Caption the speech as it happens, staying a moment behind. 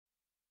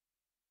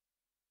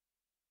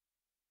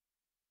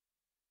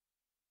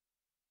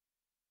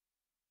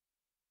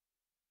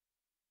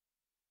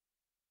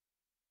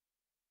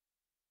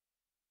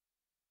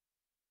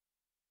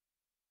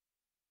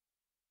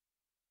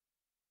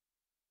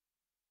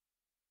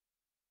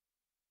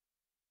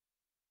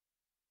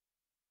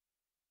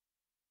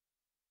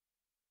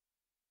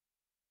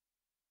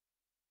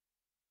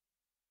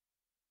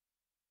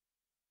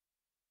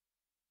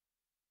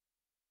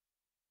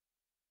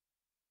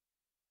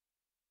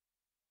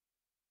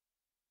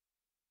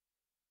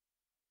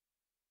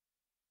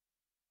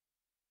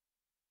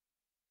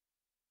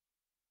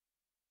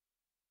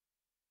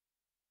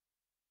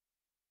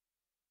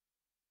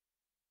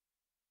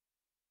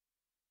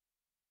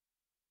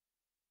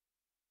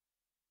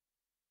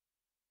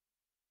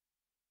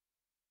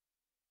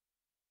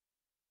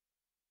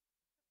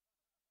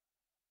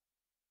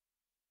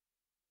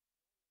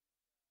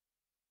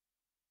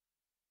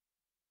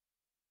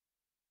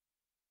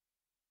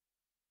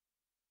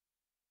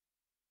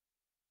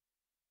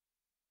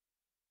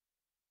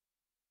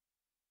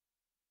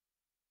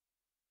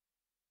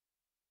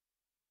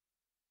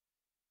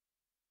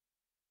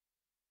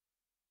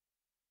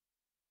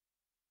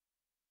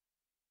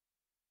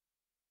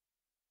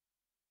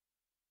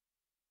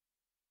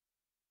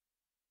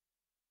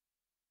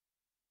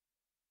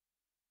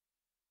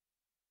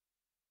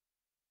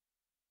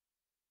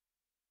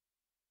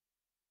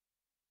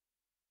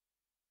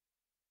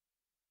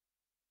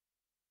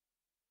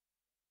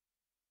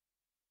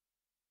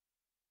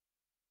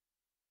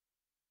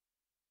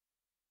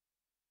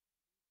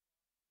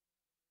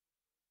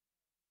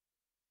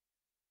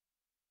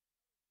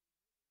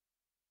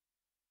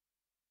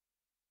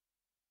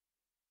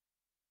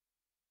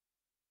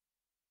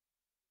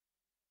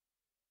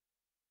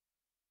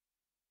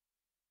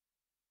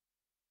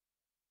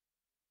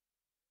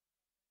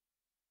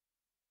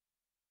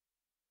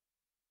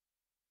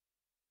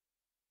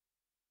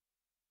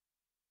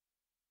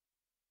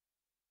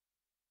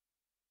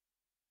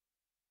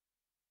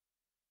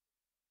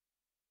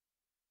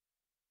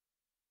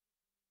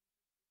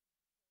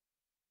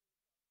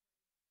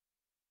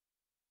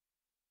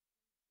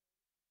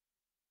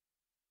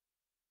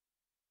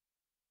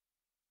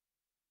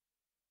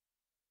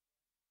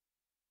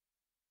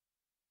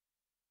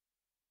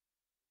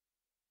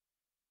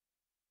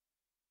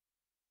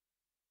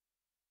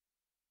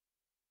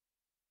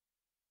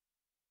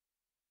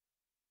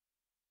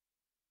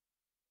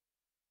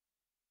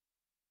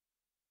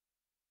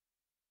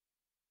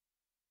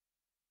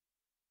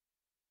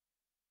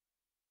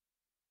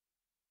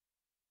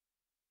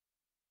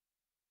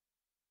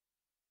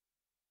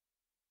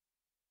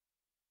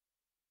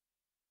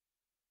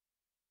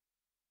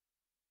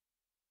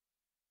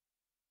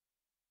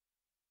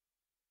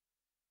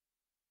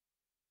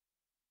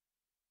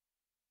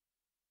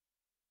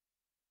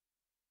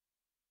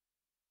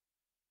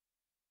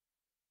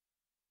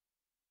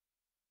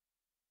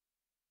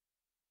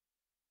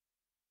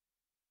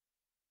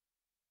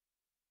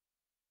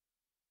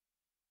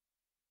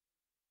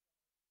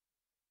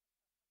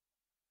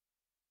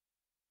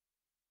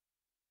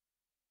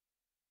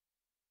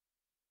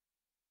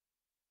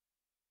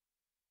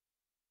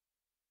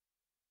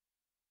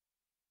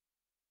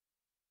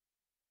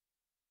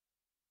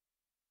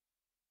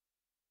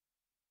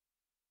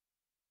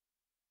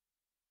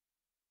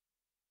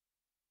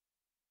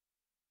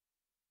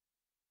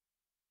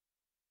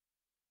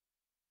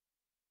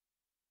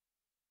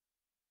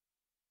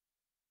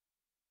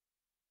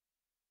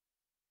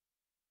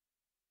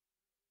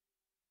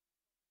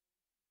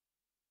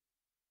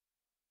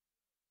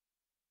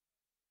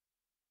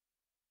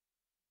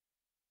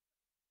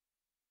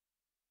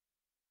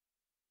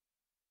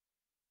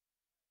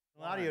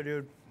Audio,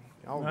 dude.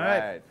 All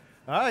right.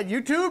 All right,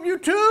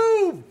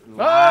 YouTube. All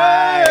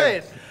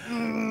right.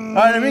 All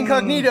right, I'm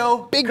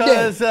incognito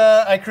because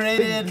I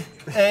created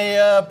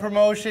a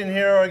promotion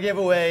here or a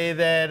giveaway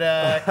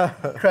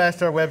that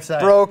crashed our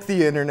website. Broke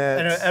the internet.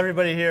 I know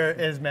everybody here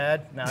is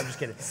mad. No, I'm just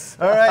kidding.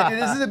 All right,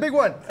 dude, this is a big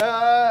one.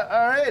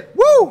 All right.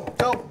 Woo!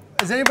 So,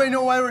 does anybody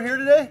know why we're here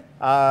today?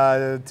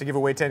 To give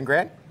away 10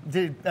 grand?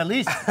 Dude, at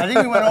least. I think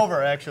we went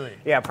over, actually.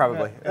 Yeah,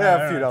 probably.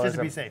 A few dollars. Just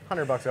to be safe.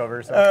 $100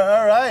 over. So.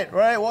 All right.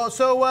 Well,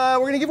 so we're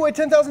going to give away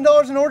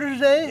 $10,000 in order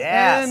today.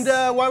 Yes.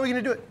 And why are we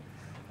going to do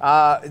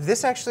it?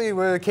 This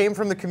actually came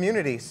from the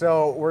community.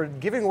 So we're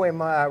giving away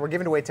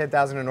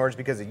 $10,000 in orders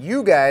because of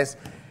you guys.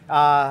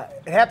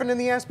 It happened in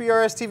the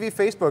SBRS TV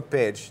Facebook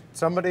page.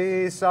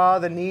 Somebody saw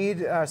the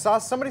need.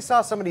 Somebody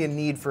saw somebody in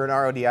need for an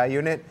RODI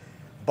unit,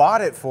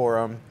 bought it for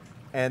them,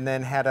 and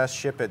then had us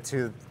ship it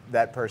to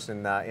that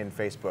person in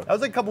Facebook. That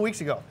was like a couple weeks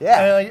ago.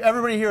 Yeah. And like,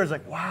 everybody here is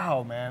like,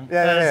 wow, man.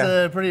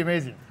 That's pretty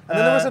amazing. And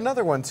then there was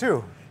another one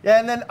too. Yeah,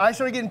 and then I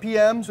started getting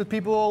PMs with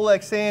people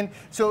like saying,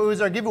 so it was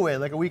our giveaway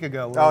like a week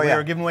ago. Where we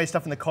were giving away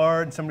stuff in the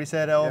cart, and somebody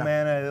said, oh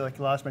man, I like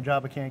lost my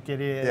job, I can't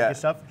get it, get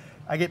stuff.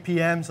 I get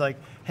PMs like,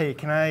 hey,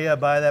 can I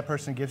buy that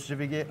person a gift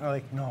certificate? And I'm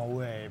like, no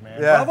way, man.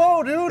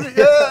 Bravo, dude.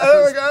 Yeah,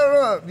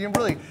 I don't know.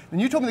 Really. And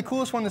you told me the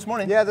coolest one this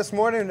morning. Yeah, this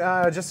morning,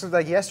 just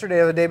like yesterday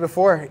or the day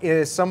before,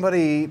 is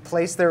somebody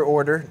placed their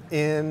order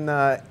in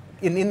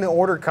the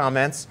order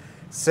comments,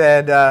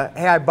 said,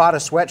 hey, I bought a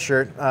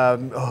sweatshirt, a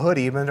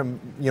hoodie,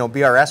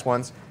 BRS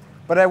ones,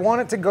 but I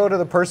want it to go to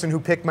the person who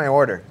picked my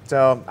order.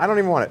 So I don't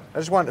even want it. I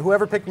just want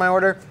whoever picked my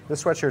order, the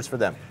sweatshirt's for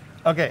them.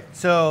 Okay,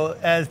 so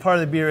as part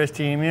of the BRS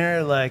team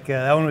here, like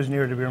that one was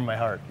near to my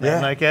heart. Yeah.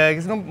 Like,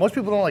 because most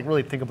people don't like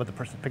really think about the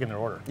person picking their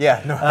order.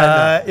 Yeah, no,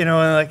 I know. You know,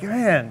 and like,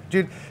 man,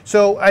 dude.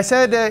 So I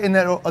said in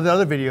the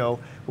other video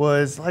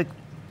was like,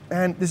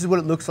 man, this is what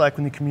it looks like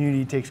when the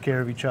community takes care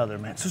of each other,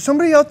 man. So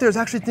somebody out there is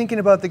actually thinking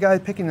about the guy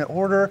picking the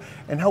order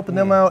and helping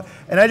them out.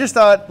 And I just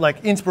thought,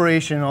 like,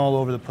 inspiration all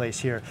over the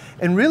place here.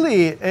 And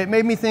really, it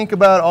made me think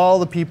about all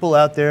the people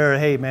out there.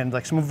 Hey, man,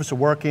 like some of us are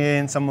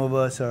working, some of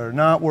us are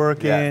not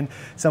working,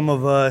 some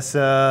of us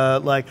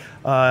are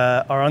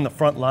on the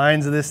front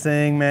lines of this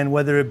thing, man.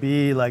 Whether it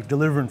be like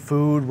delivering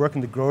food,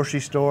 working the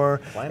grocery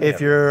store, if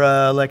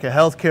you're like a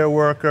healthcare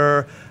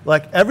worker,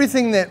 like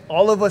everything that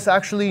all of us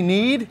actually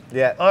need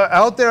are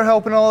out there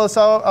helping all us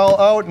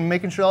out and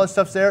making sure all this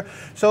stuff's there.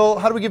 So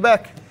how do we give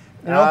back?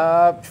 You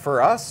know?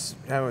 For us,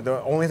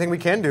 the only thing we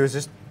can do is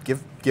just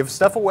give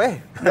stuff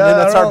away. I mean,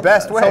 that's our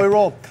best way. That's how we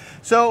roll.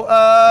 So,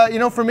 you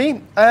know, for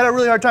me, I had a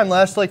really hard time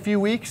last like few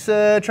weeks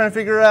trying to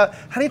figure out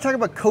how do you talk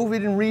about COVID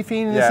and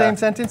reefing in the same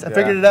sentence? I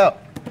figured it out.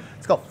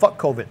 It's called fuck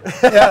COVID.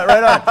 Yeah,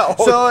 right on.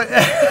 So,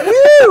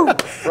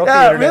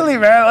 yeah, really,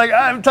 man. Like,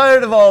 I'm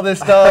tired of all this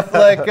stuff.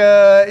 Like,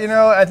 you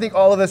know, I think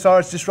all of us are.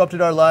 It's disrupted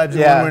our lives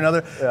in one way or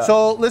another. Yeah.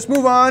 So let's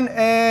move on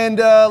and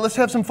let's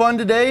have some fun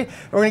today.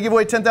 We're gonna give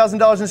away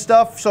 $10,000 in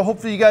stuff. So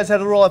hopefully you guys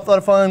had a lot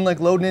of fun, like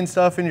loading in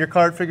stuff in your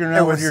cart, figuring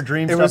out what your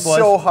dream stuff was. It was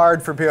so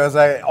hard for people.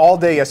 All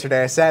day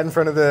yesterday, I sat in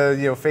front of the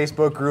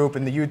Facebook group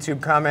and the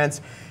YouTube comments,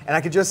 and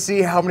I could just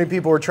see how many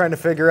people were trying to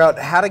figure out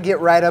how to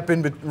get right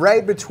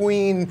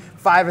between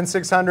 500 and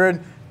 600,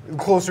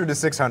 closer to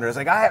 600. It's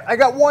like, I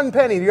got 1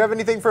 penny. Do you have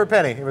anything for a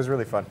penny? It was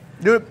really fun.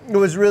 Dude, it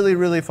was really,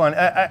 really fun.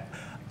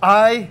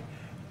 I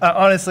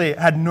honestly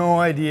had no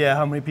idea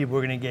how many people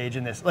were going to engage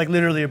in this. Like,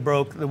 literally, it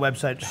broke the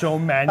website. So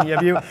many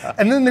of you.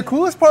 And then the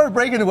coolest part of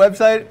breaking the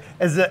website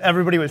is that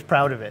everybody was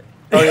proud of it.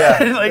 Oh yeah,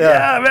 like,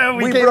 yeah, man,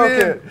 we broke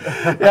it.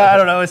 Yeah, I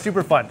don't know, it was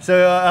super fun.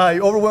 So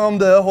you overwhelmed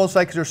the whole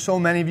site because there's so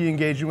many of you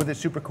engaging with it,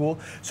 super cool.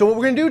 So what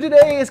we're gonna do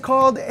today is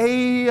called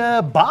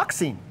a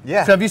boxing.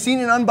 Yeah. So have you seen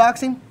an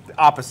unboxing?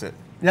 Opposite.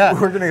 Yeah.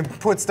 We're gonna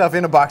put stuff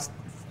in a box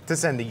to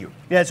send to you.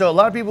 Yeah, so a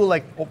lot of people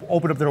like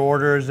open up their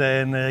orders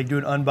and they do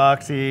an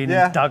unboxing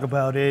and talk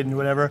about it and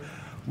whatever.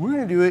 We're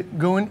gonna do it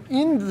going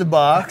into the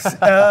box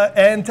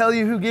and tell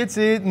you who gets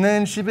it and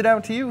then ship it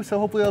out to you. So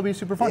hopefully it'll be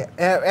super fun.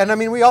 Yeah. And I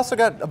mean, we also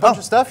got a bunch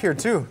of stuff here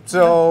too.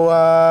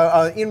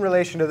 So in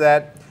relation to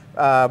that,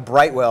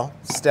 Brightwell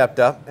stepped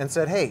up and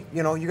said, hey,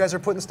 you know, you guys are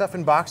putting stuff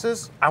in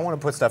boxes. I want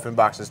to put stuff in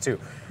boxes too.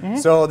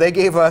 So they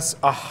gave us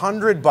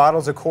 100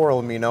 bottles of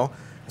coral amino.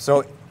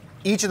 So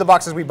each of the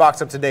boxes we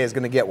box up today is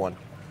gonna get one.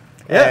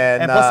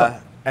 Yeah, and plus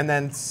some. And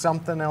then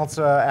something else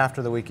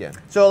after the weekend.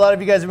 So a lot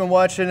of you guys have been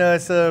watching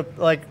us,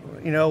 like,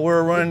 you know,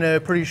 we're running a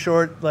pretty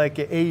short, like,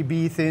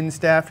 A-B thin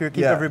staff here,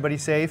 keep everybody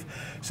safe.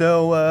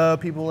 So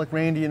people like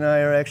Randy and I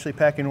are actually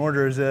packing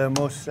orders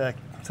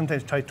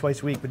sometimes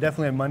twice a week, but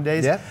definitely on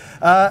Mondays. Yeah.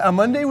 On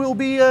Monday we'll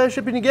be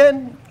shipping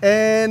again,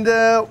 and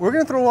we're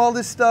gonna throw all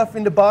this stuff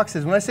into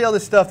boxes. When I say all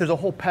this stuff, there's a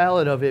whole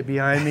pallet of it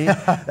behind me.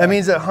 That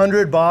means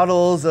 100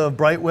 bottles of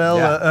Brightwell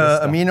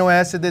amino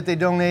acid that they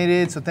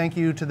donated, so thank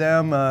you to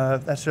them.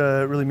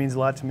 That really means a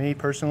lot to me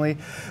personally.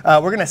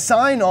 We're gonna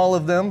sign all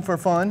of them for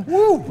fun.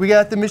 Woo! We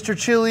got the Mr.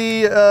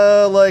 Chili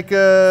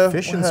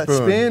fishing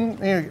spoon.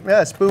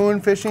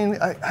 Spoon fishing.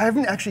 I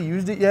haven't actually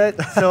used it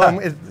yet, so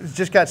it's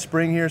just got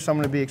spring here, so I'm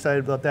gonna be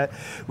excited about about that.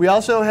 We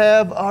also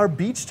have our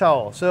beach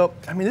towel. So,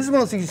 I mean, this is one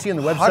of those things you see on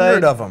the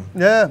website. 100 of them.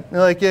 Yeah,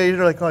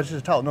 you're like, oh, it's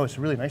just a towel. No, it's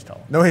a really nice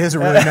towel. No, it is a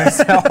really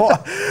nice towel.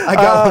 I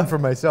got one for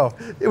myself.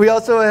 We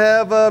also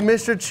have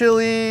Mr.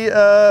 Chili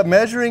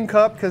measuring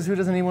cup, because who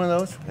doesn't need one of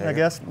those? Yeah. I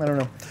guess. I don't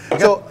know.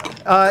 So,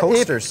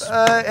 coasters.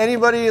 If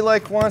anybody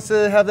wants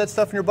to have that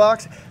stuff in your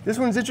box, this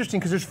one's interesting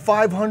because there's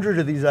 500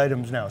 of these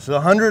items now. So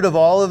 100 of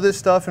all of this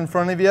stuff in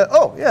front of you.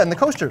 Oh, yeah, and the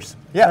coasters.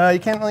 Yeah. You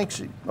can't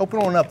open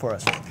one up for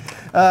us.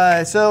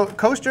 So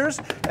coasters,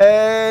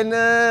 and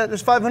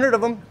there's 500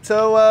 of them.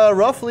 So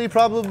roughly,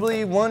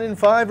 probably 1 in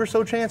 5 or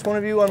so chance one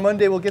of you on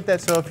Monday will get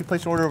that. So if you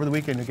place an order over the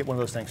weekend, you'll get one of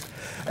those things.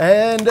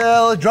 And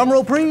drum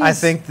roll, please. I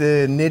think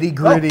the nitty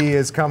gritty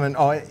is coming.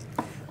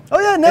 Oh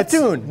yeah,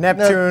 Neptune.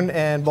 Neptune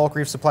and bulk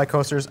reef supply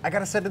coasters. I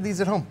got a set of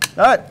these at home.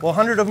 All right, well,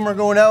 100 of them are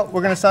going out.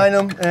 We're going to sign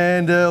them,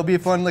 and it'll be a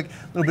fun, little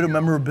bit of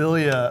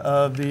memorabilia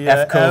of the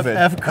F-COVID.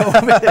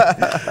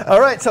 F-COVID.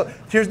 All right, so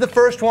here's the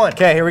first one.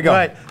 Okay, here we go. All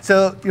right,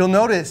 so you'll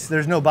notice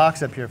there's no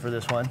box up here for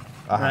this one.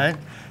 Right?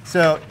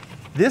 So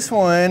this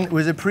one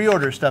was a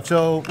pre-order stuff.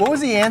 So what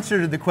was the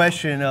answer to the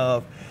question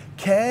of,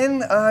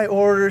 can I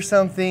order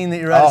something that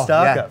you're out of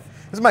stock of?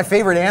 This is my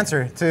favorite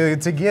answer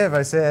to give.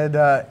 I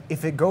said,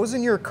 if it goes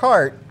in your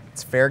cart,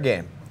 it's fair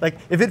game. Like,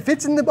 if it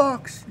fits in the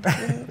box.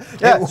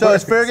 Yeah, so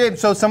it's fair game.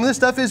 So some of this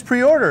stuff is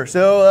pre-order.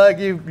 So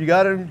you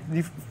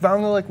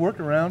found the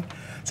workaround.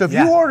 So if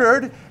you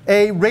ordered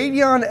a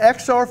Radion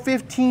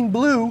XR15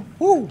 Blue,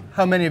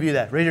 how many of you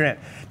that? Raise your hand.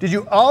 Did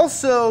you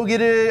also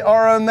get a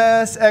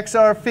RMS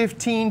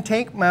XR15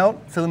 tank mount,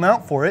 so the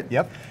mount for it?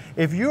 Yep.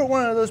 If you're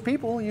one of those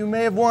people, you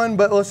may have won,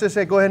 but let's just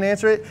say, go ahead and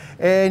answer it.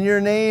 And your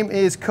name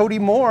is Cody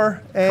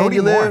Moore, and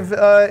you live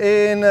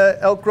in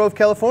Elk Grove,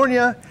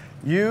 California.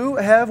 You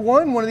have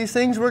won one of these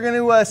things. We're going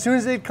to, as soon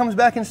as it comes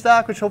back in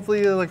stock, which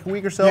hopefully like a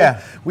week or so,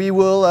 we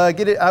will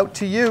get it out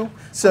to you.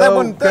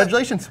 So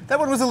congratulations. That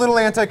one was a little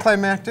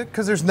anticlimactic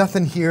because there's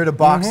nothing here to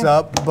box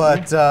up.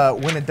 But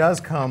when it does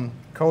come,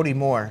 Cody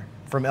Moore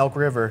from Elk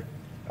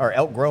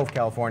Grove,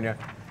 California,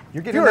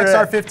 you're getting an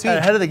XR15.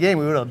 Ahead of the game,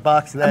 we would have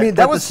boxed that. I mean,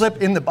 that was the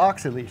slip in the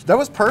box at least. That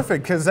was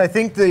perfect because I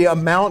think the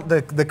amount,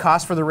 the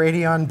cost for the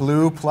Radion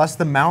Blue plus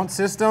the mount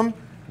system,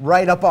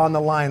 right up on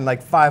the line,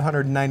 like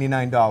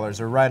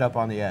 $599, or right up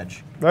on the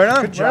edge. Right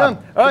on. Good job. Right on.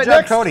 All right, Good job,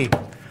 next. Cody.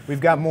 We've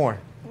got more.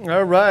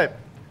 All right.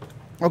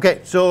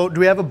 Okay, so do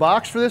we have a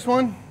box for this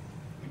one?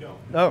 We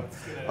don't.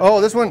 Oh,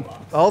 this one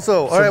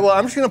also. All right, well,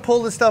 I'm just going to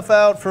pull this stuff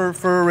out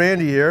for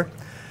Randy here.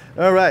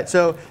 All right,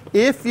 so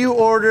if you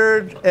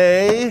ordered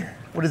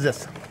what is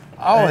this?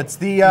 Oh, it's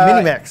the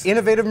Minimax.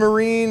 Innovative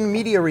Marine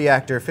Media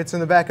Reactor. Fits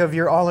in the back of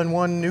your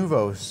all-in-one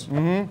Nuvos.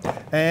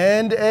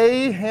 And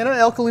a Hanna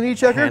alkalinity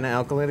checker. Hanna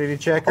alkalinity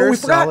checker. We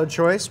forgot. Solid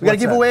choice. We got to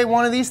give away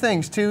one of these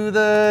things to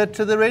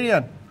the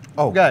Radion.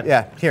 Oh,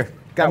 yeah. Here.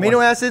 Got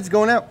amino acids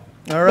going out.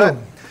 All right.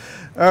 Boom.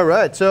 All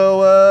right.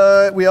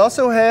 So we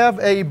also have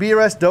a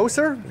BRS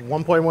doser.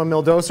 1.1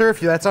 mil doser.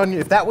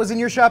 If that was in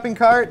your shopping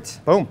cart.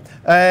 Boom.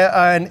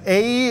 An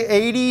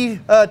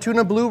A80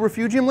 Tuna Blue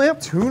Refugium lamp.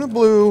 Tuna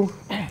Blue.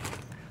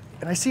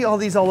 And I see all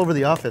these all over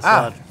the office.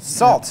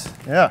 Salt.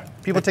 Yeah,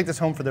 people take this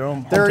home for their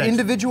own. They're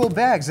individual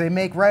bags. They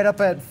make right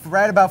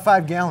about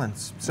 5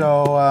 gallons.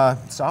 So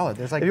solid.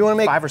 There's like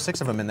 5 or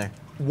 6 of them in there.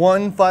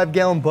 1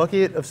 5-gallon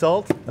bucket of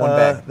salt. One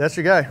bag. That's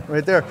your guy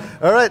right there.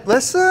 All right,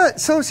 let's.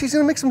 So she's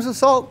gonna mix some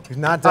salt. He's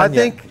not done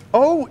yet.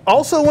 Oh,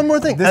 also one more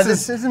thing.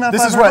 This is not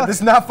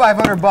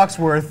 $500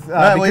 worth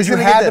because you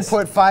had to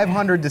put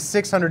 500 to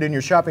 600 in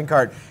your shopping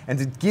cart, and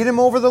to get him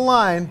over the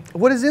line.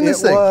 What is in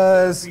this thing? It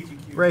was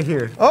right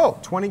here. Oh,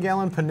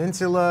 20-gallon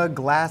Peninsula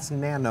Glass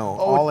Nano,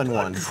 all in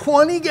one.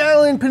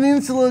 20-gallon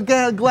Peninsula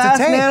Glass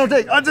Nano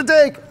tank. That's a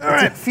tank. All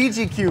right, it's a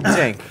Fiji Cube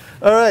tank.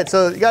 All right,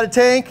 so you got a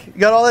tank, you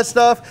got all that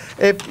stuff.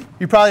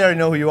 You probably already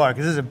know who you are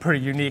because this is a pretty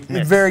unique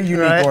mix. Very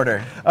unique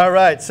order. All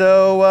right,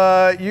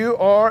 so you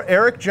are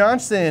Eric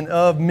Johnston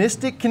of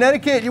Mystic,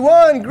 Connecticut. You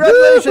won,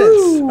 congratulations.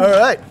 Woo-hoo. All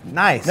right.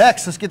 Nice.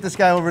 Next, let's get this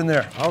guy over in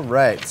there. All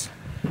right.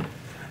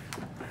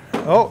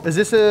 Oh, is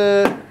this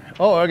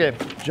okay,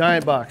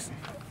 giant box.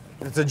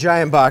 It's a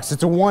giant box.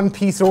 It's a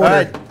one-piece order. All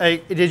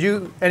right,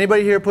 hey,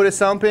 anybody here put a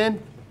sump in?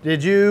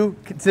 Did you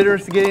consider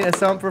getting a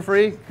sump for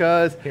free?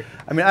 Because,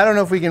 I mean, I don't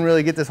know if we can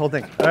really get this whole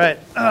thing. All right.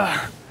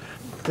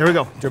 There we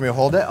go. Do you want me to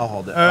hold it? I'll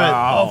hold it. All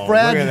right. Oh, look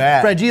at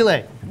that.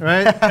 Fragile,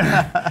 right?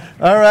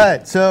 All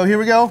right. So here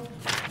we go.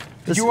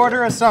 Did you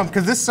order a sump?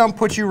 Because this sump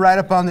puts you right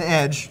up on the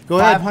edge. Go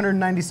ahead.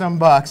 590 some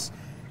bucks.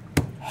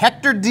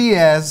 Hector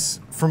Diaz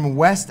from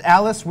West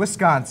Allis,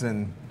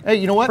 Wisconsin. Hey,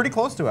 you know what? Pretty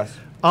close to us.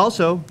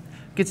 Also,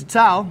 gets a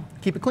towel,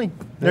 keep it clean.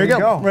 There you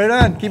go. Right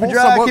on. Keep it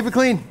dry, keep it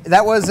clean.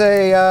 That was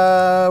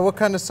a, what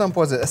kind of sump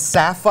was it? A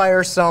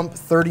Sapphire Sump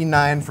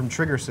 39 from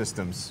Trigger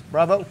Systems.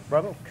 Bravo,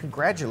 bravo.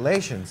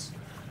 Congratulations.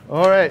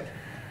 All right.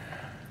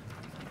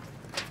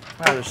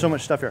 Wow, there's so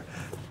much stuff here.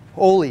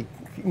 Holy,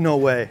 no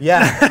way.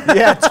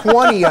 Yeah,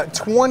 20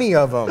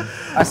 of them.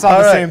 I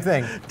saw the same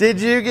thing. Did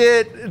you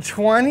get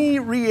 20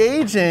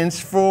 reagents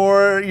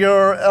for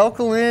your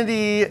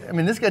alkalinity? I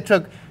mean, this guy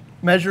took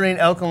measuring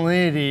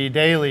alkalinity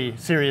daily,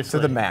 seriously.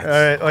 To the max. All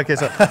right, okay,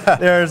 so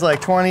there's like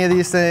 20 of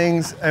these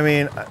things. I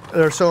mean,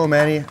 there are so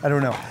many, I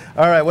don't know.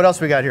 All right, what else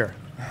we got here?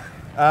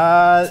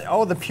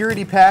 The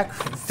Purity Pack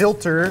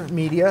filter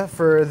media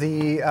for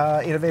the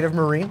Innovative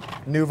Marine,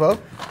 Nuvo,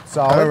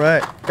 solid. All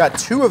right. Got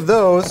 2 of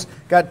those,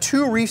 got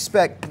 2 Reef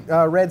Spec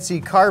Red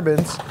Sea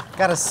carbons,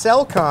 got a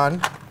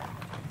Celcon,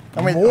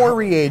 more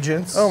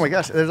reagents. Oh my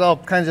gosh, there's all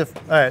kinds of,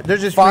 all right,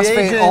 there's just Phosphate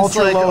reagents,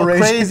 ultra like low a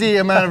ratio. crazy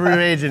amount of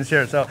reagents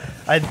here. So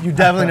you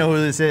definitely know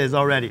who this is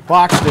already.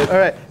 Boxed it. All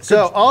right,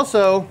 so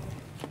also,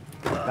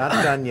 Not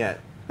done yet.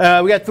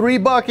 we got 3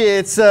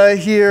 buckets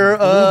here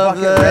of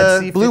bucket, Red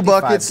Sea the blue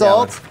 55 bucket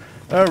salt.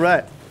 All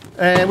right,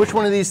 and which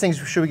one of these things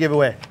should we give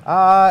away?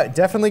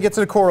 Definitely gets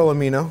a coral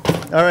amino.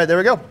 All right, there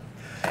we go.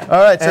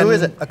 All right, so who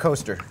is it? A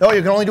coaster. Oh,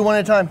 you can only do one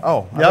at a time.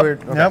 Oh, yep,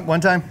 okay. yep,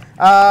 one time.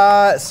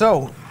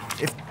 So,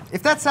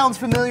 if that sounds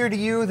familiar to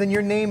you, then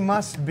your name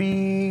must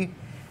be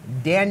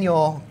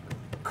Daniel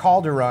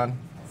Calderon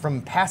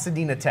from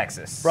Pasadena,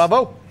 Texas.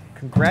 Bravo.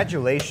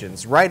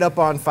 Congratulations. Right up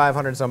on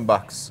 500 some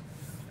bucks.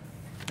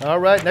 All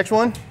right, next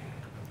one.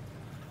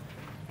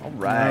 All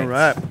right. All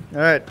right, all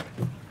right.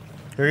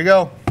 Here you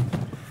go.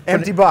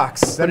 Empty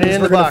box. That Put it means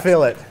in we're the going to box.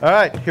 fill it. All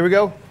right, here we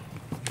go.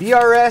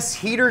 BRS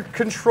heater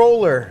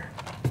controller.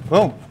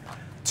 Boom.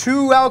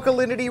 2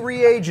 alkalinity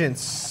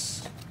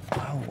reagents.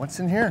 Oh, what's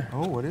in here?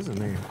 Oh, what is in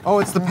there? Oh,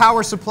 it's the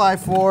power supply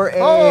for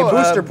a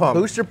booster pump.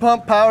 Booster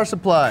pump power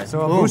supply. So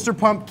Boom. a booster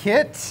pump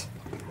kit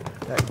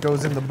that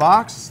goes in the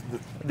box.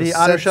 The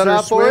auto sensor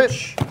shutoff for it.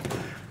 switch.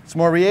 Some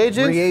more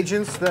reagents.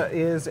 Reagents, that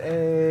is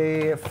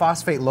a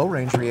phosphate low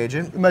range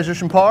reagent. Measure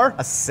some par.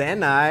 A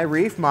Senai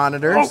reef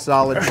monitor,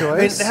 solid I mean,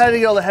 choice. how to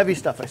get all the heavy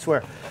stuff, I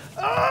swear.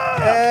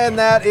 And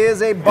that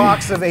is a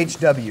box of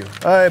HW.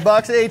 All right,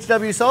 box of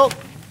HW salt.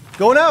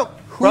 Going out.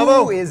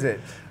 Bravo. Who is it?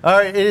 All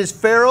right, it is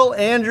Farrell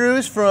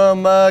Andrews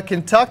from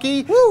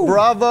Kentucky. Woo.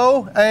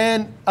 Bravo.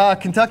 And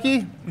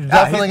Kentucky, you're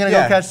definitely going to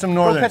go catch some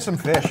northern. Go catch some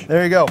fish.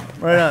 There you go.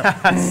 Right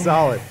on.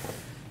 Solid.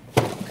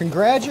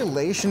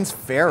 Congratulations,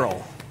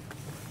 Farrell.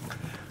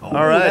 All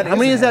right. that How is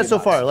many a is that heavy so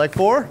box. far? Like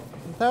 4?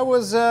 That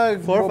was 4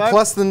 or 5?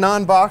 plus the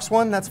non-box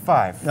one, that's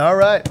 5. All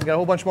right. We got a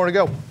whole bunch more to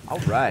go. All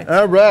right.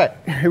 All right.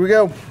 Here we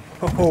go.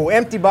 Oh,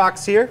 empty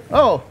box here.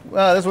 Oh,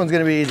 this one's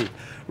going to be easy.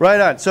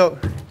 Right on. So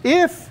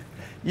if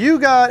you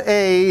got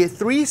a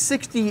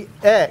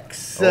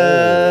 360X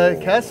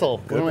Kessel,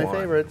 one of my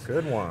favorites.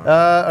 Good one.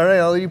 All right,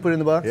 I'll let you put it in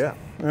the box. Yeah.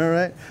 All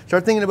right.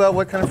 Start thinking about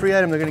what kind of free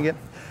item they're going to get.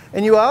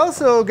 And you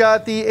also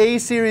got the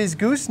A-Series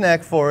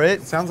gooseneck for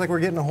it. Sounds like we're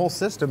getting a whole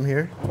system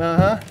here.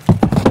 Uh-huh.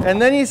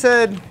 And then he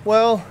said,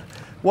 well,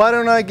 why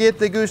don't I get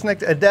the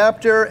gooseneck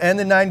adapter and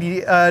the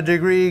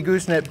 90-degree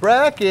gooseneck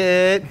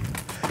bracket?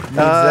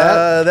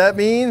 That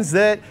means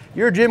that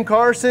you're Jim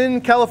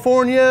Carson,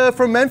 California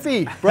from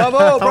Memphis.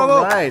 Bravo, bravo.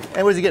 All right.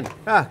 And what is he getting?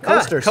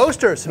 Coasters.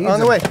 Coasters Needs on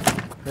the them. way.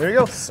 There you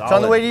go. It's on the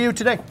Solid. way to you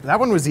today. That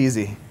one was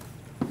easy.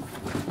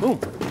 Boom.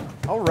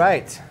 All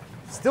right.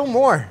 Still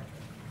more.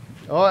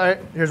 All right,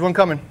 here's one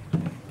coming.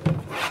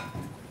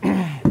 All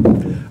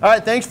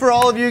right, thanks for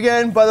all of you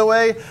again. By the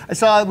way, I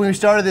saw when we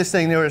started this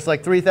thing, there was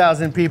like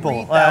 3,000 people.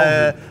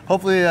 3,000.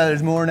 Hopefully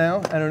there's more now.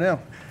 I don't know.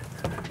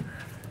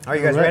 Are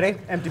you guys All right. ready?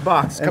 Empty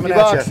box coming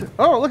Empty at box. you.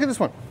 Oh, look at this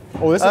one.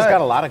 Oh, this has All right.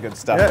 got a lot of good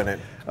stuff Yeah. in it.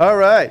 All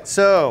right,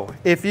 so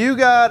if you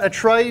got a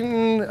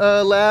Triton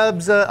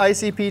Labs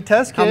ICP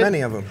test kit. How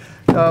many of them?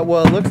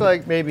 Well, it looks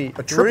like maybe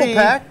A triple 3,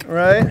 pack?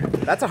 right?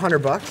 That's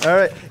 $100. All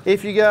right,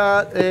 if you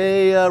got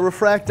a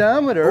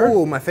refractometer.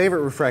 Ooh, my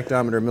favorite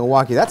refractometer,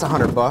 Milwaukee. That's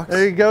 $100.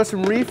 There you go,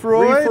 some reef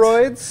roids.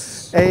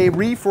 Reefroids. A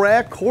reef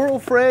rack, coral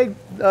frag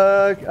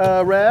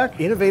rack.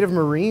 Innovative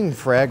Marine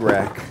frag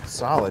rack.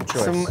 Solid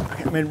choice.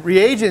 I mean,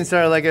 reagents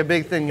are like a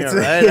big thing here, right?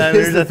 I mean, Here's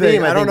there's the a thing.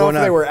 theme, I don't think, know if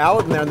going they on. were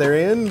out and now they're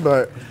in,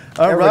 but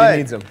All everybody right.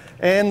 needs them.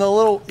 And the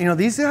little,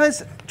 these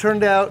guys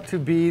turned out to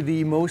be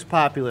the most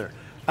popular.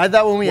 I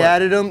thought when we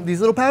added them, these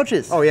little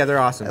pouches. Oh yeah, they're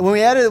awesome. When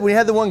we added, we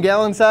had the 1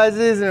 gallon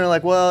sizes, and they're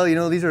like, well,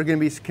 these are going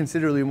to be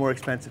considerably more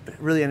expensive. But it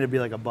really ended up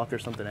being like $1 or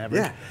something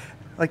average. Yeah.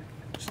 Like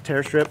just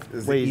tear strip,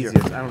 It's way the easier.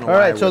 easiest. I don't know All why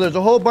right, I so would. there's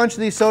a whole bunch of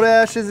these soda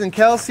ashes and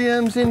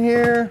calciums in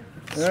here.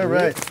 All Sweet.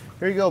 right,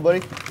 here you go,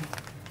 buddy.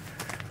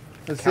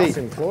 Let's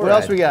Calcium see. chloride. What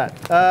else we got?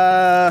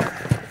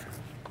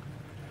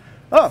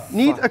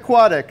 Neat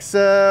Aquatics.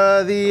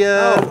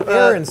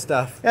 Aaron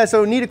stuff. Yeah,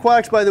 so Neat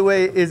Aquatics, by the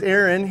way, is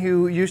Aaron,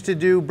 who used to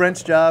do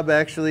Brent's job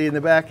actually in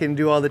the back and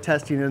do all the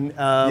testing and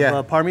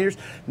par meters.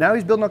 Now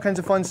he's building all kinds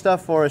of fun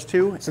stuff for us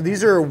too. So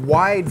these are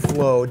wide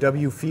flow or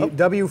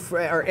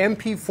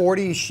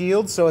MP40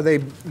 shields. So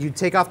you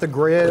take off the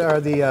grid or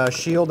the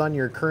shield on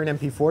your current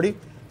MP40,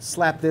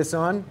 slap this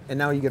on, and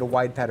now you get a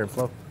wide pattern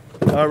flow.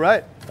 All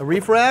right, a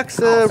reef racks.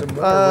 Awesome.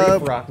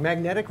 Reef rock.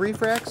 Magnetic reef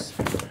racks.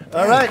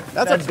 All right,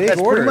 That's a big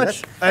order. Pretty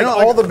much, That's like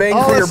all the bang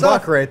for your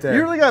buck right there.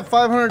 You really got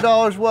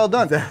 $500 well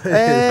done.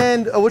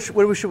 And let's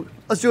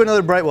do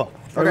another Brightwell.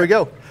 There we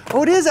go.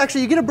 Oh, it is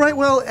actually. You get a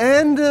Brightwell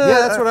and yeah,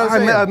 that's what I was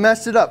saying. I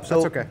messed it up.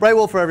 So that's okay.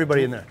 Brightwell for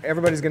everybody in there.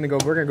 Everybody's gonna go.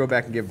 We're gonna go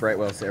back and give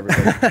Brightwells to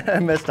everybody. I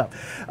messed up.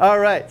 All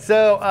right.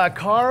 So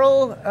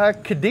Carl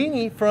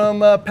Cadini from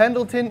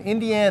Pendleton,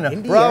 Indiana.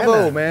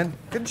 Bravo, man.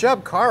 Good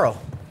job,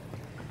 Carl.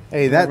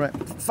 Hey, that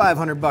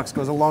 $500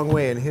 goes a long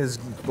way in his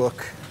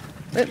book.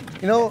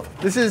 You know,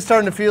 this is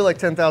starting to feel like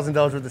 $10,000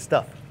 worth of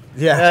stuff.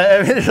 Yeah.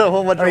 I mean, there's a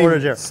whole bunch of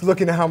orders here. Just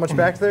looking at how much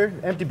back there.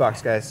 Empty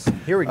box, guys.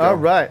 Here we go. All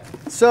right.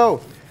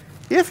 So,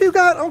 if you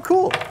got, oh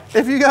cool,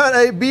 if you got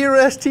a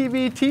BRS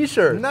TV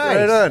t-shirt.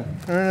 Nice. Right on.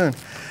 Right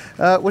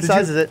on. What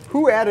size is it?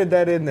 Who added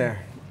that in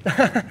there?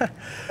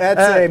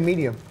 That's a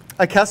medium.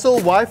 A Kessel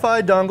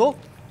Wi-Fi dongle.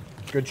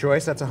 Good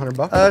choice. That's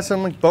 $100.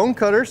 Some like bone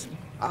cutters.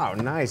 Oh,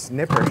 nice.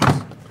 Nippers.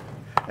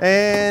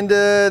 And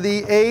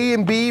the A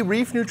and B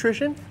Reef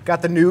Nutrition.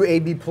 Got the new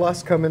AB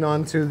Plus coming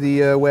onto the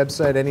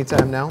website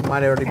anytime now.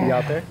 Might already be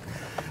out there.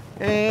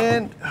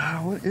 And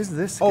what is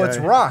this guy? Oh, it's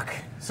rock.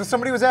 So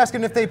somebody was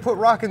asking if they put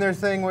rock in their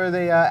thing where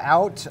they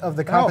out of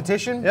the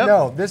competition. Oh, yep.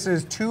 No, this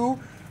is 2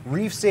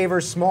 Reef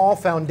Saver small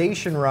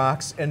foundation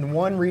rocks and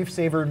 1 Reef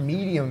Saver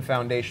medium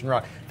foundation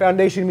rock.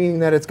 Foundation meaning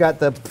that it's got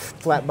the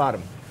flat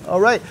bottom. All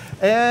right,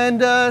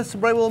 and some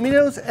Brightwell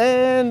aminos,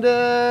 and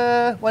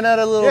why not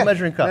a little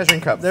measuring cup?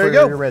 Measuring cup. There you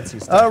go. Your Red Sea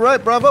stuff. All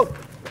right, bravo.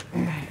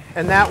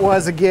 And that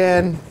was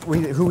again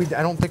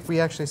I don't think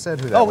we actually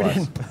said who that was. Oh, we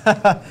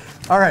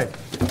didn't. All right.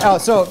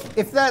 So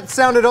if that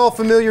sounded all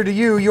familiar to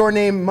you, your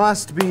name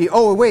must be.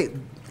 Oh wait,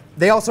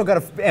 they also got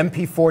a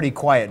MP40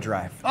 quiet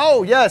drive.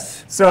 Oh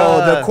yes. So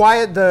the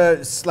quiet,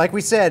 like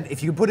we said,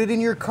 if you put it in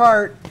your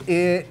cart,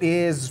 it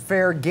is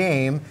fair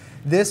game.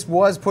 This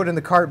was put in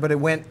the cart, but it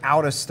went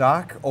out of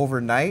stock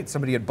overnight.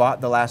 Somebody had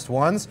bought the last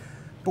ones,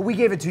 but we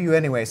gave it to you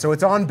anyway. So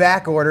it's on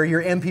back order.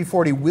 Your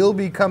MP40 will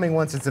be coming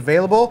once it's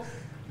available.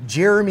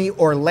 Jeremy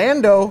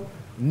Orlando,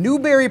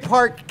 Newberry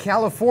Park,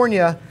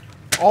 California.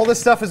 All this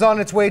stuff is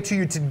on its way to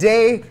you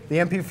today, the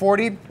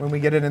MP40, when we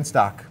get it in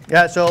stock.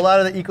 Yeah, so a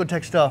lot of the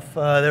Ecotech stuff,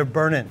 they're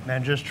burning,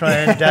 man, just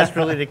trying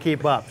desperately to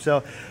keep up.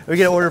 So we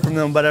get an order from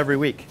them about every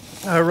week.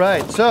 All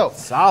right, so.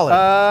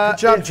 Solid. Good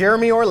job,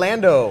 Jeremy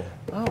Orlando.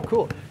 Oh,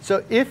 cool.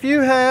 So if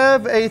you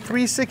have a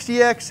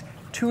 360X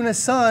Tuna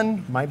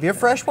Sun. Might be a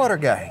freshwater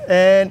guy.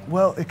 And,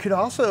 well, it could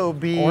also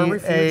be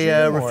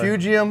a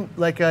refugium,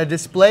 like a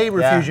display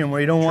refugium where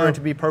you don't want it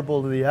to be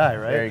purple to the eye,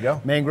 right? There you go.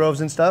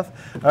 Mangroves and stuff.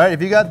 All right,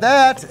 if you got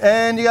that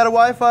and you got a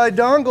Wi-Fi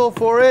dongle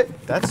for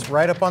it. That's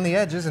right up on the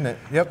edge, isn't it?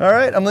 Yep. All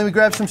right, let me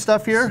grab some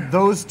stuff here.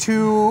 Those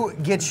two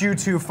get you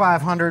to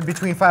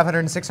between $500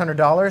 and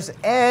 $600.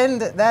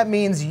 And that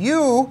means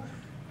you,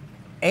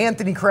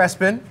 Anthony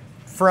Crespin,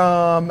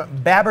 from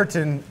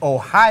Babberton,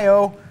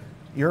 Ohio,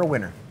 you're a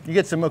winner. You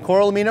get some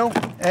coral amino,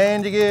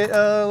 and you get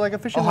like a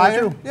fishing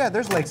Ohio? too. Yeah,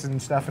 there's lakes and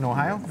stuff in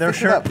Ohio. There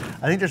sure.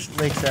 I think there's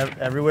lakes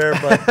everywhere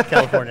but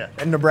California.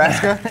 And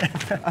Nebraska?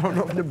 I don't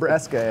know if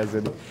Nebraska has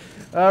it.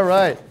 All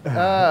right.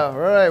 All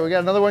right, we got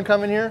another one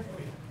coming here.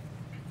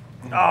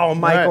 Oh,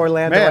 Mike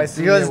Orlando. Man, I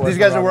see these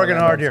guys are working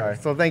hard here,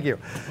 so thank you.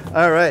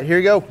 All right, here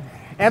you go.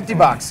 Empty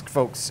box,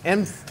 folks.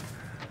 And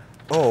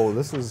oh,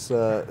 this is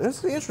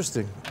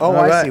interesting. Oh,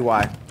 I see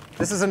why.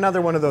 This is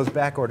another one of those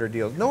back order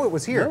deals. No, it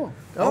was here. No.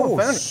 Oh,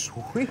 found it.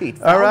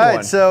 Sweet. All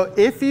right, so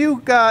if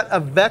you got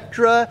a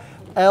Vectra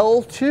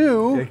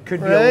L2, it could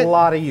be a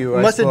lot of you.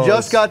 I must have suppose.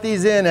 just got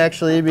these in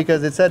actually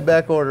because it said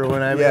back order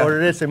when I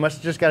ordered it. So must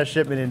have just got a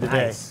shipment in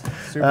today. Nice.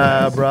 Super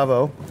nice.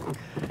 Bravo.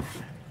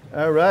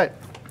 All right.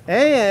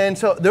 And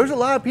so there's a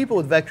lot of people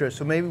with Vectra,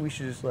 so maybe we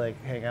should just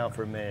like hang out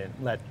for a minute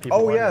and let people.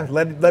 Oh yeah,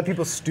 let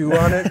people stew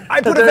on it.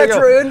 I put a There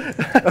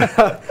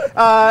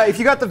Vectra in. If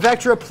you got the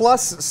Vectra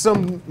plus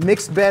some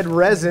mixed bed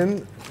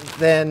resin,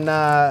 then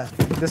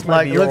this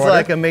might be your looks order.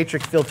 like a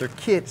matrix filter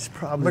kit. Is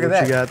probably Look at what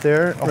that. you got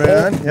there. A Right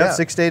whole- on. Yep, yeah.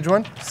 6-stage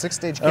one.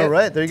 6-stage kit. All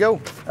right, there you go.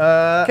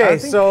 Okay,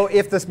 so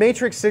if this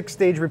Matrix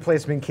 6-stage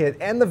replacement kit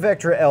and the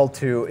Vectra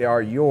L2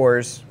 are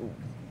yours,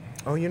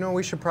 oh, you know,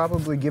 we should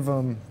probably give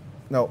them.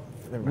 No,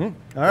 never mind.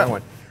 All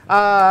right.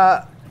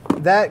 That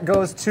one. That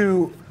goes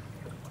to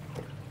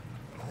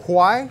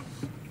Huay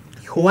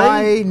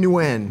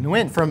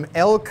Nguyen from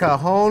El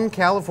Cajon,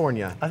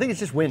 California. I think it's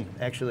just Win,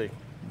 actually.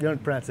 You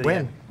don't pronounce it Win.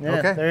 again. Yeah,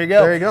 Okay. there you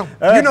go. There you go. All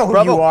right, you know who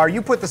bravo. you are.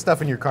 You put the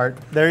stuff in your cart.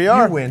 There you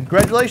are. You win.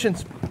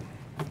 Congratulations.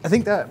 I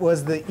think that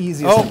was the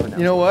easiest. Oh, one to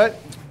you know what?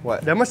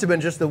 What? That must have been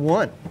just the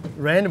one,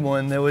 random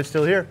one that was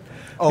still here.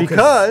 Oh,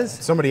 because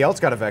somebody else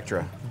got a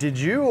Vectra. did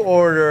you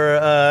order?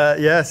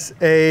 Yes,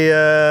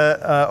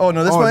 oh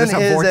no, this one this is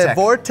is a a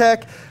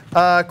Vortec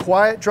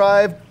quiet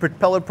drive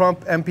propeller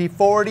pump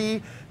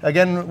MP40.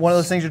 Again, one of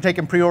those things you're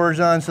taking pre-orders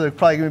on, so they're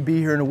probably going to be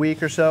here in a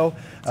week or so.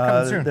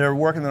 coming soon. They're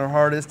working their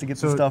hardest to get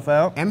some stuff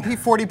out.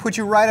 MP40 put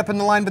you right up in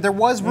the line, but there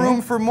was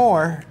room for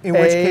more. In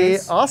which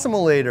case,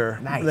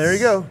 Osmolator. Nice. There you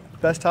go.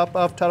 Best top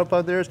out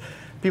there is.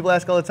 People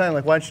ask all the time,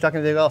 like, why aren't you talking to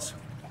anything else?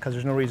 because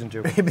there's no reason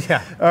to.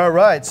 Yeah. All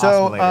right,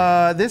 so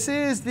Oscillator. this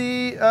is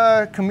the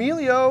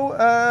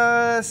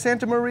Camelio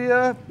Santa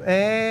Maria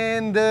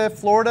and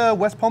Florida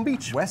West Palm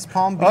Beach. West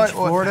Palm Beach, All right,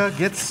 Florida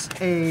gets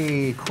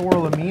a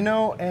coral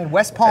amino, and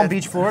West Palm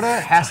Beach, Florida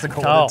has to go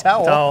with a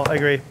towel. Towel, I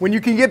agree. When you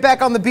can get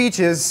back on the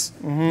beaches,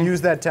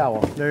 use that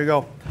towel. There you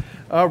go.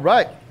 All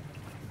right.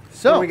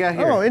 So, What do we got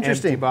here? oh,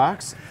 interesting. Empty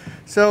box.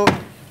 So,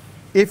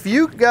 if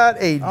you got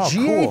a Oh,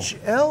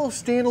 GHL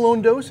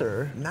standalone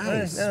doser,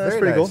 Nice, that's very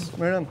pretty nice. cool.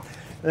 Right on.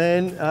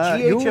 Then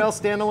GHL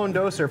standalone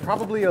doser,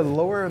 probably a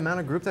lower amount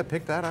of group that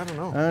picked that. I don't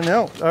know. I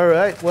know. All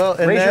right. Well,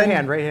 and Raise your then,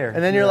 hand right here.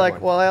 And then You you're have like,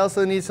 one. well, I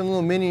also need some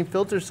little mini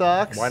filter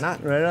socks. Why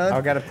not? Right on.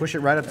 I've got to push it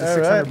right up to All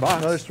 600 right.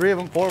 bucks. Well, there's 3 of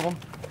them, 4 of them.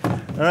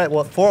 All right.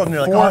 Well, 4 of them.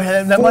 You're like,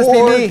 oh, that must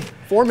be me.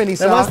 4 mini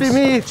That must socks. be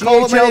me.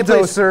 Call it GHL me,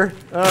 please. doser.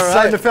 All right.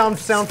 Starting to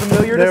sound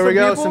familiar There to we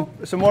go. some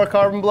people. Some more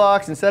carbon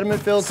blocks and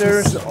sediment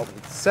filters.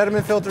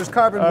 Sediment filters,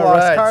 carbon All blocks,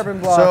 right. carbon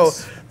blocks.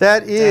 So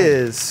that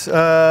is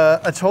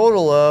a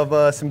total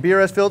of some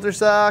BRS filter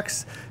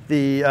socks,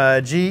 the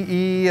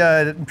GE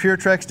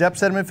PureTrex depth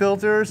sediment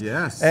filters,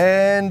 Yes.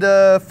 and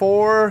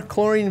 4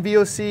 chlorine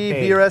VOC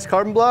BRS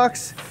carbon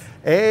blocks.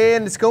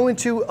 And it's going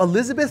to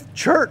Elizabeth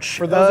Church.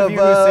 For those of you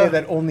who say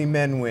that only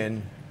men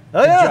win,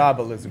 Oh, good yeah. job,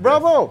 Elizabeth.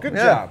 Bravo. Good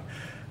Yeah. job.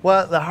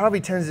 Well, the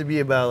hobby tends to be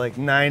about like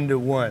 9 to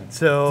 1.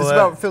 So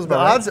feels the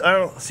about right. odds. I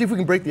don't know, see if we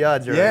can break the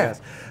odds here. Yeah.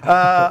 I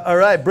guess. All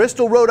right,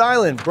 Bristol, Rhode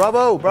Island.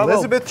 Bravo, bravo.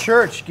 Elizabeth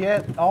Church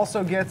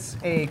also gets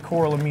a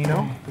coral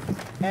amino,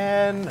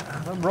 and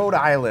Rhode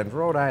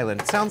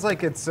Island. It sounds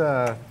like it's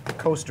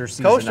coaster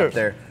season up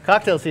there.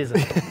 Cocktail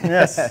season.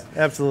 Yes,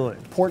 absolutely.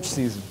 Porch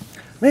season.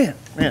 Man,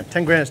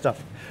 10 grand of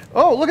stuff.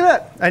 Oh, look at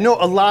that. I know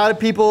a lot of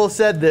people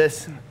said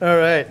this. All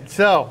right,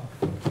 so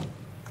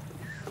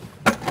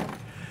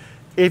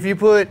if you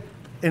put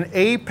an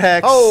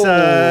Apex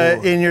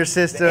in your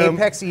system. The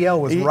Apex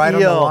EL was right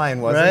on the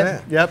line, wasn't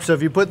it? Yep, so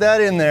if you put that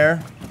in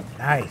there,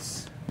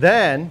 Nice.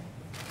 then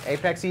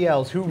Apex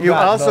ELs, who you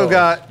got also those?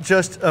 got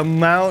just a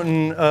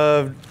mountain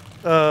of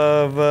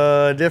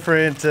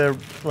different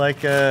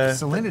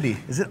salinity.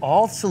 Is it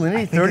all salinity?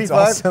 I think 35.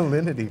 it's all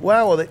salinity.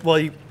 Wow. Well,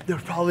 they're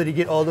probably to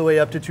get all the way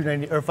up to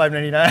 290 or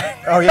 599.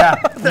 Oh yeah,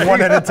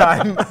 one at a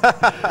time.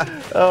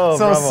 Oh,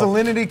 So bravo.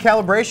 salinity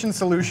calibration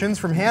solutions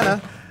from Hannah.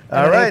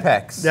 And All right.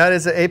 Apex. That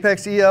is an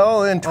Apex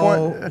EL and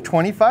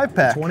 25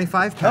 pack.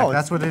 25 pack. Oh,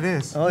 that's what it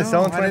is. Oh, they're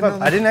selling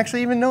 25. I didn't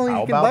actually even know you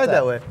How can buy about it that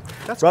that? way.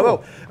 That's Bravo.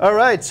 cool. All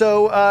right,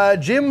 so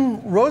Jim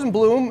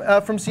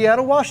Rosenblum from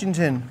Seattle,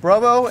 Washington.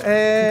 Bravo.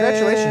 And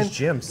Congratulations,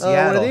 Jim. One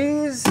Seattle. of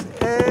these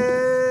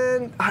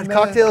and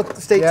Cocktail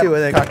State Yep, 2, I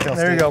think. Cocktail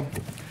there you State.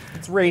 go.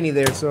 It's rainy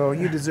there, so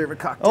you deserve a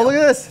cocktail. Oh, look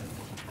at this.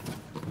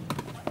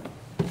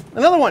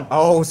 Another one.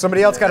 Oh,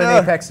 somebody else got an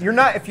Yeah. Apex. You're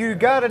not. If you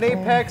got an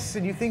Apex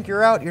and you think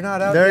you're out, you're not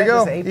out. There you yet.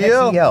 go. This is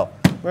Apex EL.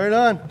 Right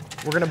on.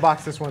 We're gonna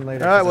box this one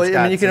later. All right, 'cause well, it's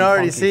I mean, got you can some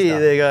already funky see stuff.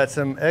 they got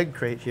some egg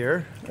crate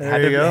here.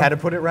 There you go. Had to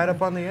put it right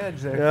up on the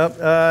edge there.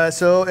 Yep.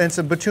 And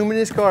some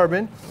bituminous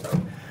carbon.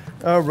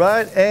 All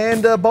right,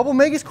 and Bubble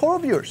Megas coral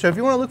viewer. So if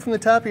you want to look from the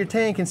top of your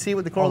tank and see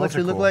what the coral those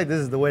actually are look cool. like, this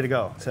is the way to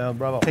go. So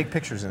bravo. Take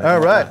pictures in it. All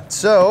right.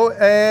 So,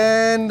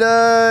 and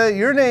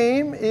your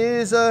name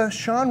is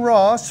Sean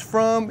Ross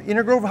from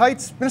Inner Grove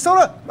Heights,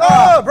 Minnesota.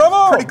 Oh,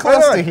 bravo! Pretty close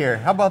Right on. to here.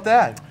 How about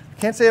that?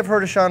 Can't say I've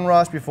heard of Sean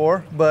Ross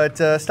before, but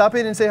stop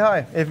in and say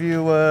hi if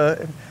you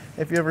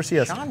ever see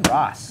us. Sean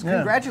Ross. Yeah.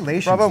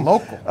 Congratulations, Bravo.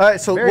 local. All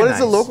right, so Very what does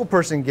the nice. local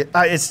person get?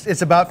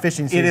 It's about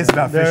fishing season. It is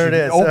about there fishing.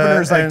 It is.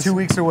 Opener's like and 2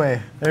 weeks away.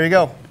 There you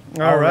go.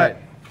 All right.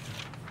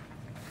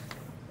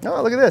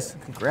 Oh, look at this.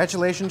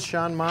 Congratulations,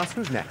 Sean Moss.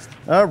 Who's next?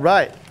 All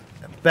right.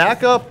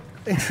 Back up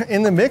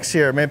in the mix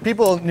here, man.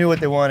 People knew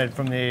what they wanted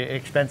from the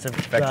expensive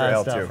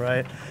Vectra stuff, L2.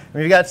 right? I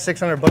mean, you got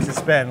 $600 to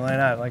spend. Why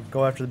not? Like,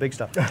 go after the big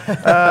stuff.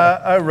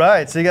 All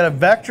right. So you got a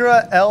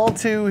Vectra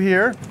L2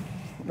 here.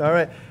 All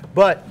right.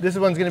 But this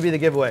one's going to be the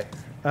giveaway.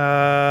 You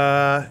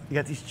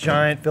got these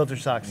giant filter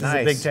socks. This is a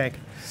big Nice. tank.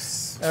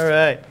 All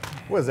right.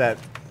 What is that?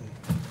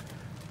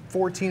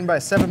 14 by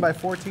 7 by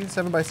 14,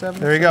 7 by 7.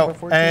 There you 7 go. by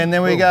 14? And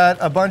then we Boom. got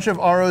a bunch of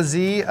ROZ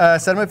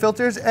sediment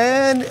filters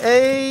and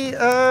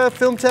a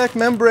Film Tech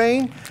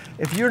membrane.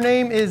 If your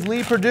name is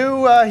Lee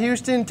Purdue,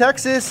 Houston,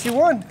 Texas, you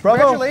won. Bravo.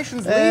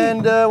 Congratulations, Lee.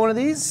 And one of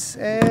these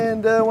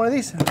and one of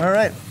these. All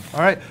right.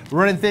 All right. We're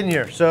running thin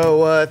here.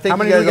 So thank How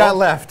many you guys we got all.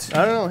 left?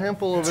 I don't know. A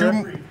handful over Two.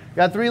 there.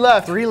 Got 3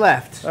 left. 3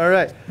 left. All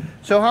right.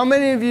 So how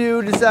many of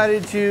you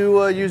decided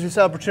to use this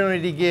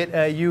opportunity to get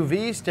a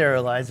UV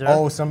sterilizer?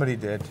 Oh, somebody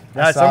did.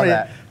 Yeah, I saw somebody-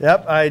 that.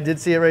 Yep, I did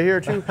see it right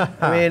here too.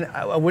 I mean,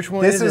 which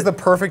one This is is it? the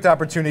perfect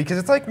opportunity because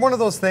it's like one of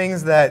those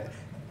things that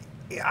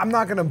I'm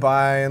not going to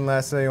buy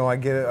unless I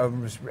get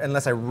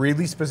unless I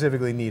really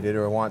specifically need it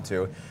or want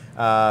to,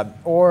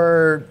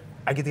 or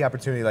I get the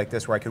opportunity like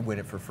this where I could win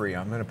it for free.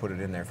 I'm going to put it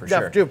in there for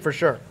sure. Dude, for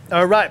sure.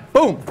 All right,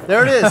 boom,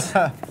 there it is.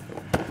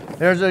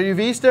 There's a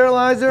UV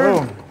sterilizer,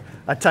 Boom.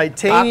 a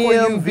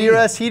titanium Aqua UV,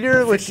 VRS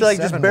heater, which like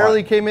just 57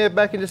 barely watt. came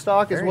back into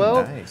stock as Very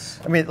well. nice.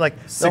 I mean, like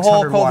the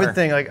whole 600 COVID water.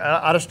 thing, like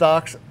out of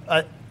stocks.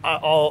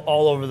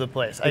 all over the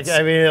place.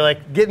 I mean,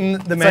 like getting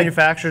the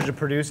manufacturers to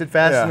produce it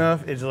fast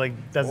enough, it's like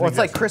doesn't. Well, it's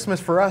like Christmas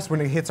for us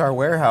when it hits our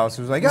warehouse.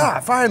 It was like,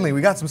 finally,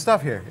 we got some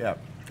stuff here. Yeah.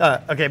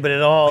 Okay, but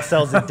it all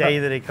sells the day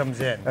that it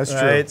comes in. That's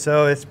right? true.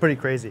 So it's pretty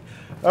crazy.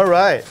 All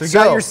right. So you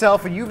got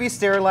yourself a UV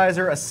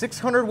sterilizer, a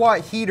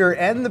 600-watt heater,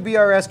 and the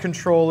BRS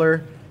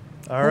controller.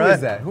 All right. Who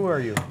is that? Who are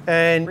you?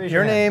 And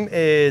your name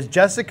is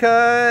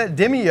Jessica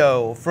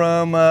Dimio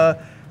from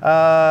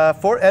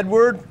Fort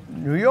Edward,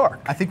 New York.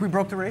 I think we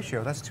broke the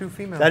ratio. That's 2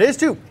 females. That is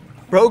 2.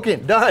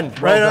 Broken. Done.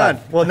 Right on.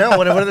 Well, no,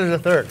 what if there's a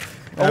third?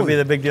 That would be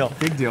the big deal.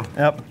 Big deal.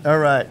 Yep. All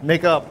right.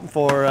 Make up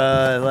for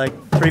like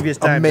previous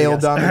times. A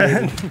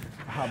male-dominated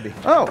hobby.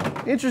 Oh,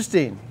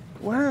 interesting.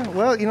 Wow.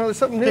 Well, you know, there's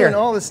something new in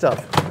all this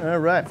stuff. All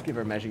right. Let's give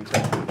her a measuring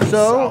tape.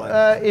 So,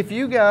 if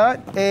you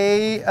got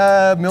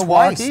a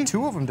Milwaukee. Twice.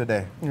 2 of them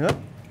today. Yep.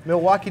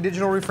 Milwaukee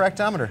digital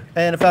refractometer.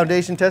 And a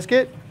foundation test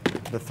kit.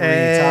 The top 3.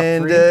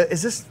 And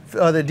is this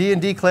the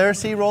D&D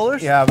Clarity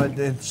rollers? Yeah, but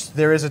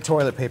there is a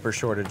toilet paper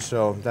shortage,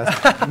 so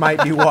that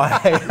might be why.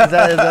 Is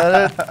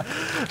that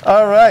it?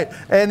 All right.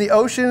 And the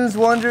Ocean's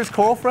Wonders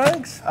coral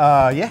frags?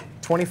 Yeah,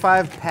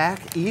 25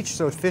 pack each,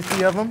 so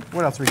 50 of them.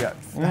 What else we got?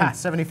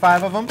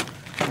 75 of them.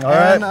 All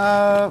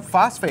right.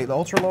 Phosphate, the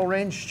ultra low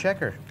range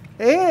checker.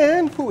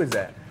 And who is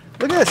that?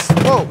 Look at this.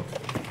 Whoa.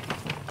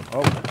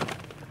 Oh.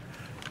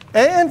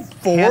 And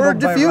 4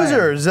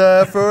 diffusers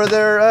for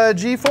their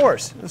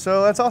G-Force.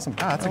 So that's awesome.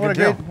 That's a good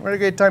deal. What a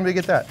great time to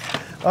get that.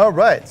 All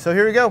right, so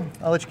here we go.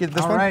 I'll let you get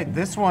this one. All right,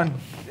 this one.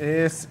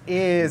 This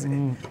is,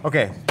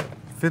 okay,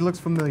 if it looks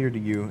familiar to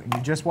you, and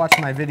you just watched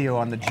my video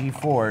on the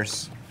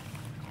G-Force,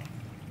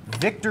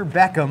 Victor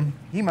Beckham,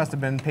 he must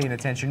have been paying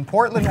attention,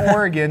 Portland,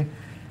 Oregon.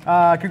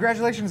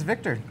 Congratulations,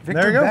 Victor.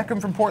 Victor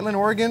Beckham from Portland,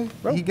 Oregon.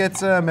 He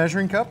gets a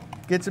measuring cup.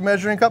 Gets a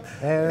measuring cup.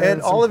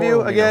 And all of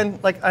you, again,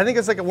 like I think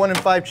it's like a 1 in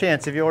 5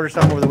 chance if you order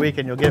something over the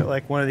weekend, you'll get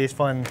like one of these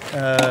fun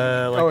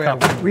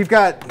cups. We've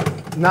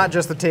got not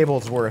just the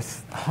table's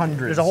worth,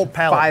 hundreds. There's a whole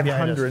pallet.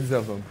 500s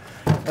of them.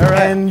 All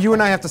right. And you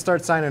and I have to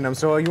start signing them.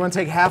 So you want to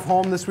take half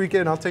home this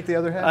weekend and I'll take the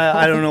other half?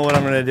 I don't know what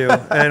I'm going to do.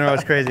 I know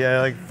it's crazy. I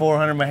like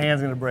 400, my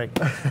hand's going to break.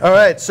 All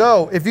right,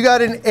 so if you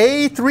got an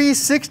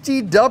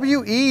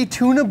A360WE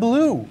Tuna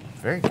Blue.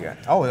 Very good.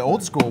 Oh, the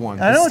old school one.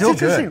 I know, it's still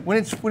interesting.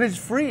 Good. When it's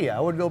free, I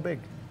would go big.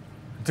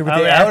 I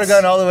would have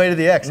gone all the way to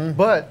the X.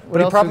 But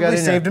he probably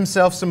saved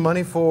himself some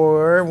money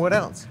for what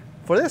else?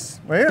 For this,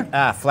 right here.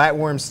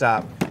 Flatworm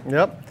stop.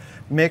 Yep.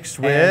 Mixed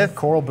with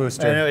coral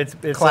booster. I know, it's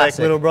like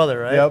little brother,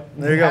 right? Yep.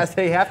 There you go.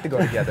 They have to go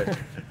together.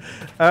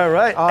 All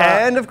right.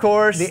 And of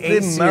course, the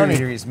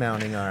A-series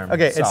mounting arm.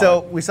 Okay, and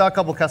so we saw a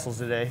couple Kessels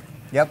today.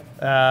 Yep.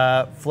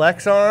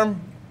 Flex arm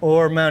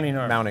or mounting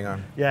arm? Mounting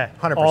arm. Yeah,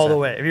 100%. all the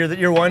way. If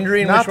you're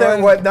wondering not which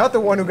one. Not the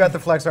one who got the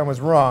flex arm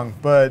was wrong,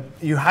 but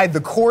you hide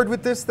the cord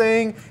with this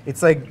thing.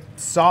 It's like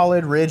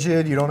solid,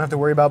 rigid. You don't have to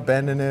worry about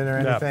bending it or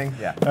anything.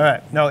 Yeah. All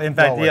right. No, in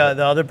fact, the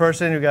other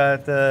person who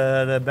got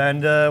the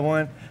bend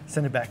one,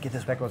 send it back. Get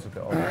this back. Goes with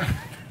the old.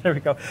 There we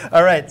go.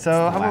 All right, so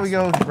how about we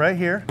go right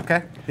here?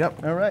 Okay.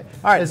 Yep. All right.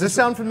 All right. Does this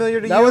sound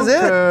familiar to you? That was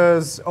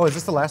it. Oh, is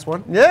this the last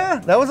one? Yeah,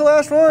 that was the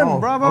last one. Oh,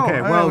 bravo.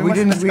 Okay. Well, we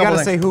got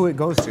to say who it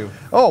goes to.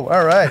 Oh,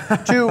 all right.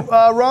 To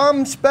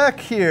Rom Speck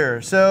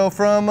here. So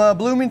from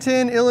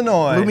Bloomington,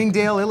 Illinois.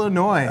 Bloomingdale,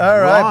 Illinois. All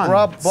right,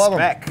 Rob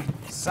Speck.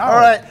 All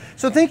right.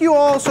 So thank you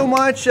all so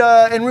much,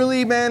 and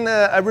really, man,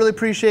 I really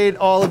appreciate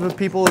all of the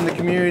people in the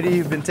community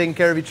who've been taking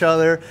care of each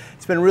other.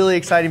 It's been really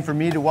exciting for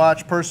me to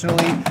watch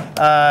personally.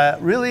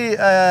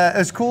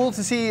 It's cool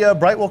to see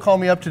Brightwell call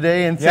me up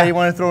today and say you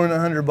want to throw in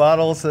 100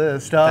 bottles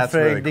of stuff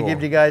to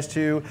give you guys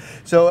too.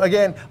 So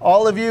again,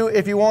 all of you,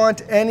 if you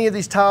want any of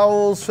these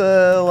towels,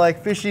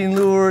 like fishing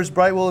lures,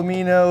 Brightwell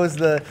aminos,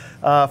 the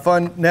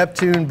fun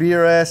Neptune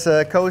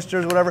BRS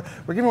coasters, whatever,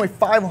 we're giving away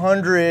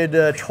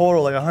 500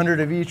 total, like 100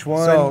 of each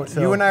one. So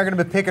you and I are going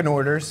to be picking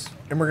orders,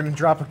 and we're going to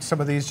drop some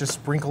of these, just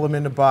sprinkle them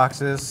into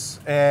boxes.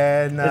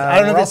 And I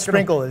don't know if it's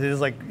sprinkle. It is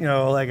like, you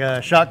know, like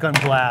a shotgun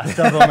blast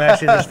of them.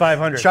 Actually, there's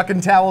 500.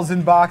 Chucking towels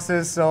in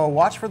boxes. So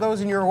watch for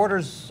those in your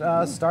orders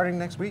starting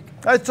next week.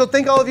 All right. So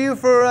thank all of you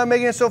for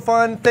making it so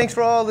fun. Thanks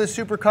for all the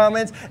super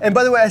comments. And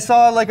by the way, I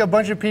saw like a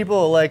bunch of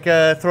people like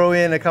throw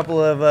in a couple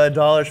of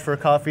dollars for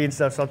coffee and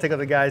stuff. So I'll take out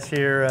the guys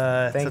here.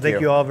 Thank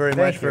you all very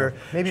much for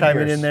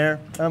chiming in there.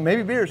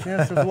 Maybe beers,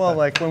 yes, as well,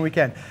 like when we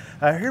can.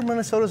 I hear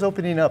Minnesota's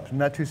opening up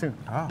not too soon.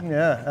 Oh.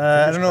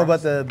 Yeah, I don't know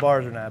about the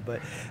bars or not, but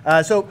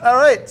so all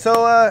right.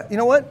 So you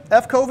know what?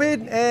 F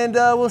COVID, and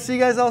we'll see you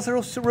guys also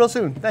real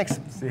soon. Thanks.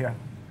 See ya.